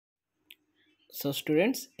So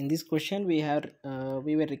students, in this question we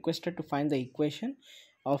were requested to find the equation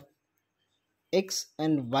of x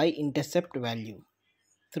and y intercept value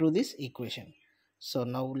through this equation. So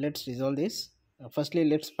now let's resolve this. Firstly,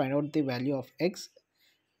 let's find out the value of x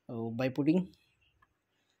by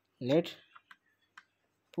let's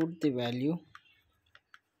put the value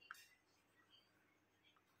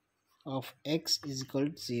of x is equal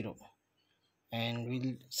to 0, and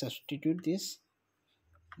we'll substitute this.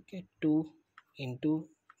 Okay, 2 into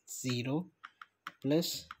 0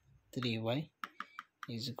 plus 3y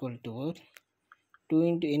is equal to 2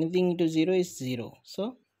 into anything into 0 is 0,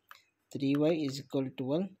 so 3y is equal to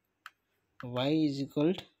 1, y is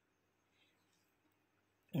equal to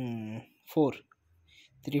 4,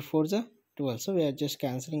 3 4s are 12, so we are just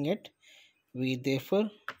cancelling it. We therefore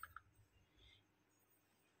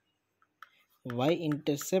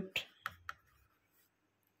y-intercept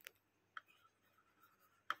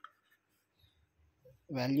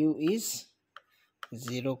value is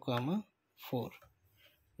 0, 4.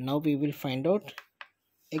 Now we will find out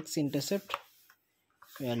x-intercept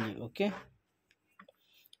value. Okay,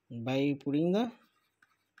 by putting the,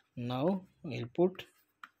 now we'll put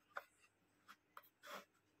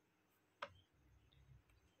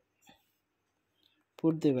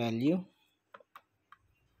the value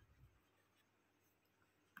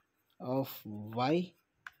of y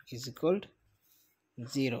is equal to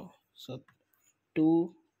 0, so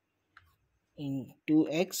 2 into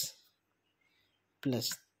x plus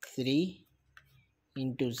 3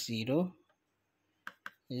 into 0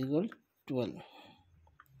 is equal to 12.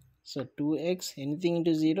 So 2x anything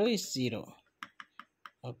into 0 is 0.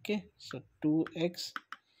 Okay, so 2x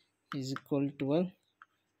is equal to 12,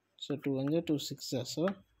 so 2 and 2 6, so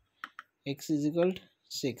x is equal to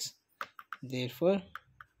 6. Therefore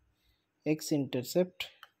x-intercept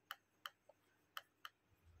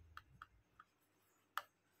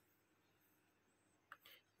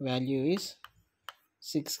value is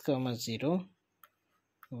 6, 0.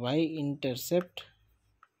 Y-intercept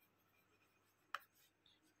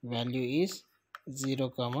value is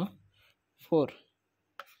 0, 4.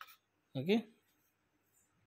 Okay,